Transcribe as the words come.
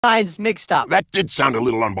lines mixed up. That did sound a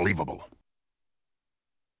little unbelievable.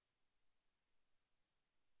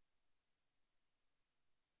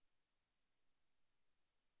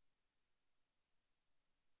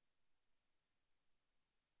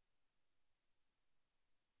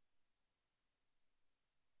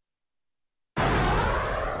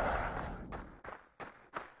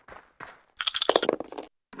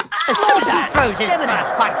 As soon as he throws his first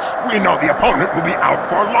punch. We know the opponent will be out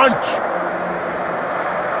for lunch.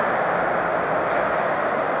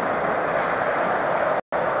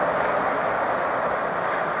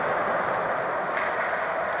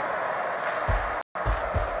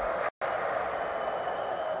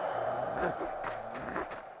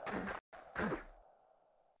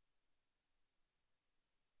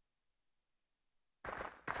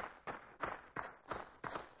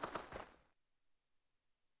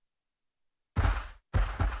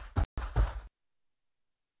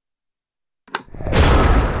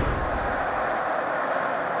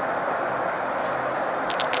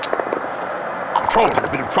 Troll had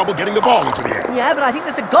a bit of trouble getting the ball into the air. Yeah, but I think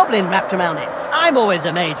there's a goblin wrapped around it. I'm always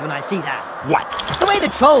amazed when I see that. What? The way the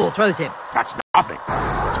troll throws him. That's nothing.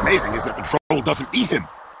 What's amazing is that the troll doesn't eat him.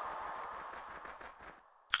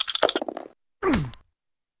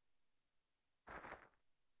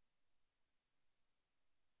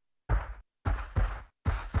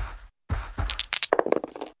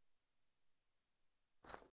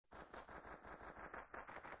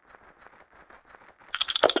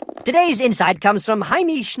 Today's insight comes from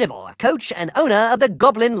Jaime Schnivel, coach and owner of the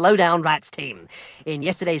Goblin Lowdown Rats team. In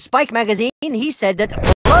yesterday's Spike magazine, he said that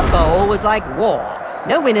Blood Bowl was like war.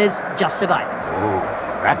 No winners, just survivors. Oh,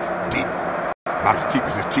 that's deep. About as deep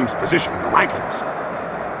as his team's position in the rankings.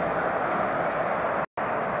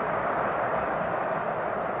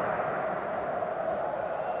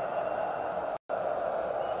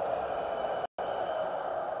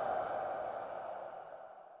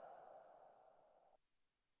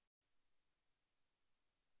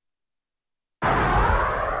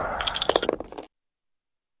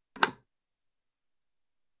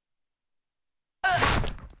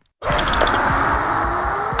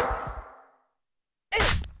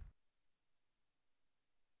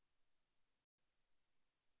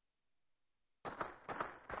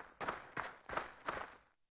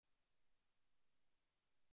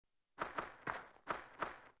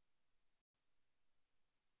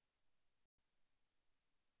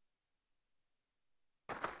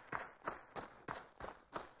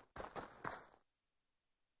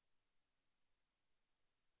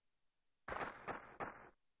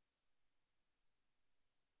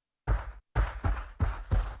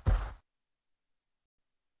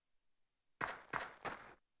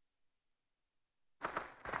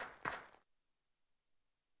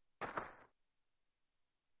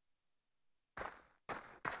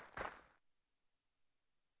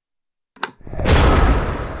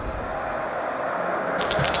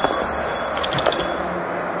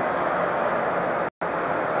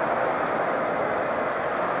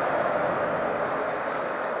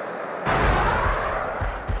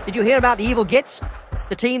 Did you hear about the Evil Gits?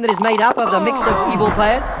 The team that is made up of the mix of evil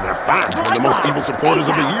players? Their fans won the Most Evil Supporters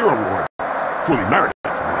of the Year award. Fully merited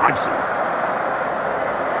from what I've seen.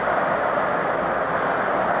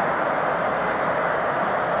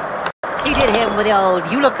 He did him with the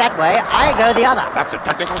old, you look that way, I go the other. That's a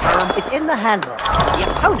technical term. It's in the handle.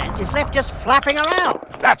 The opponent is left just flapping around.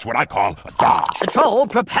 That's what I call a dodge. The troll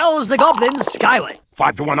propels the goblins skyward.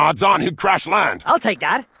 5-to-1 odds on he'd crash land. I'll take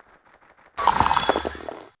that.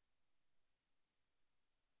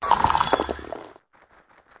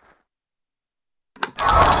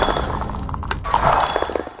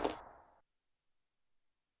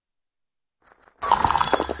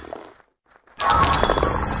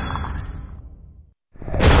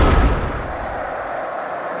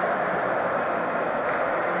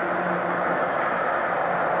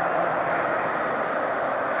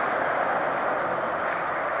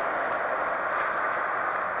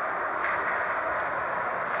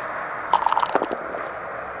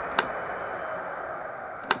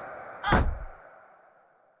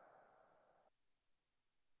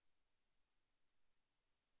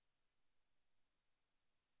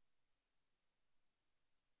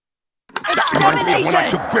 That reminds me of when I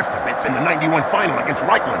took Griff to bits in the 91 final against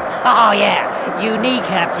Reichland. Oh, yeah. You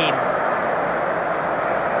kneecapped him.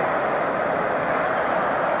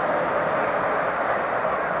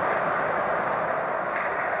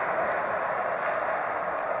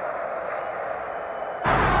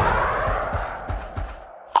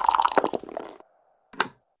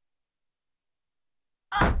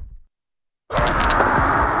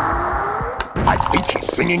 I think he's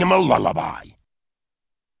singing him a lullaby.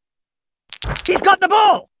 He's got the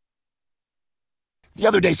ball! The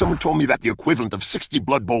other day, someone told me that the equivalent of 60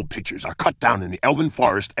 Blood Bowl pitchers are cut down in the Elven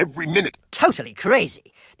forest every minute. Totally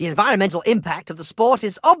crazy. The environmental impact of the sport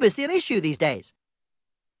is obviously an issue these days.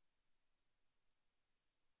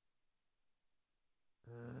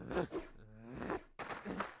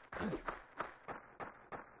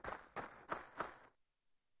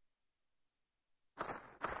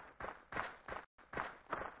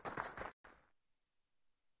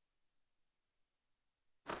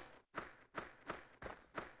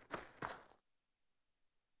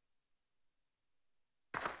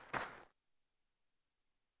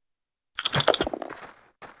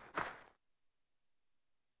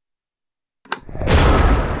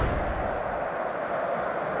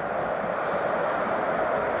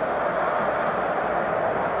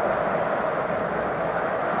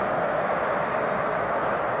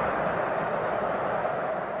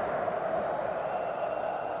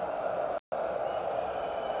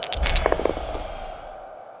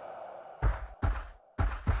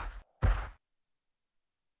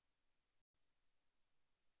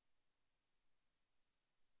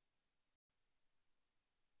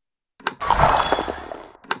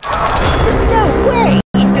 No way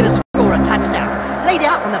he's going to score a touchdown, laid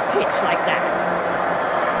out on the pitch like that.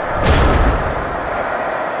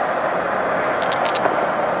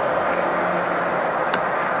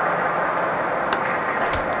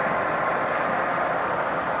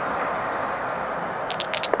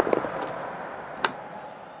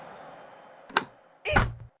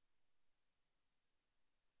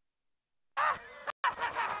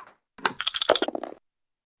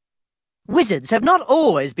 Wizards have not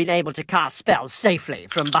always been able to cast spells safely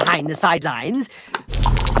from behind the sidelines.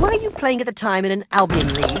 Were you playing at the time in an Albion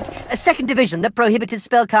League, a second division that prohibited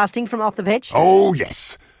spellcasting from off the pitch? Oh,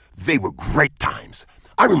 yes. They were great times.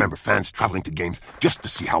 I remember fans traveling to games just to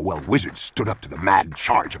see how well Wizards stood up to the mad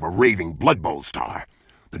charge of a raving Blood Bowl star.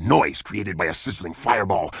 The noise created by a sizzling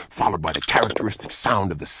fireball, followed by the characteristic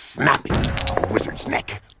sound of the snapping of a wizard's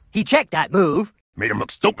neck. He checked that move. Made him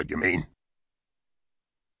look stupid, you mean?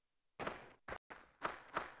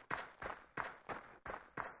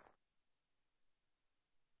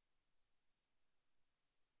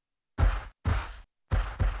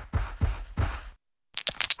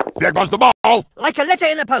 There goes the ball! Like a letter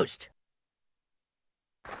in the post.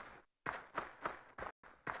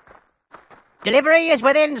 Delivery is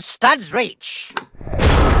within Stud's reach.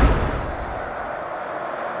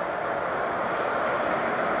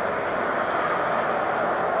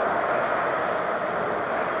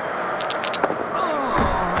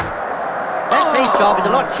 That face job is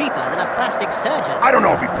a lot cheaper than a plastic surgeon. I don't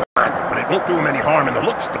know if he planned it, but it won't do him any harm in the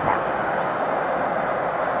looks department.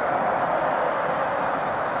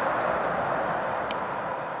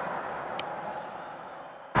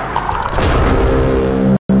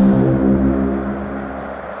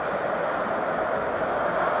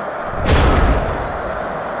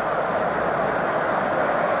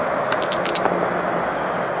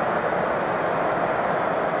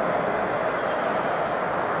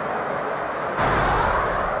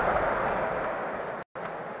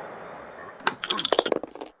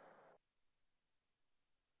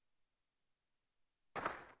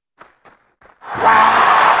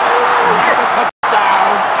 That's a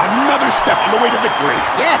touchdown! Another step on the way to victory!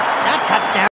 Yes, that touchdown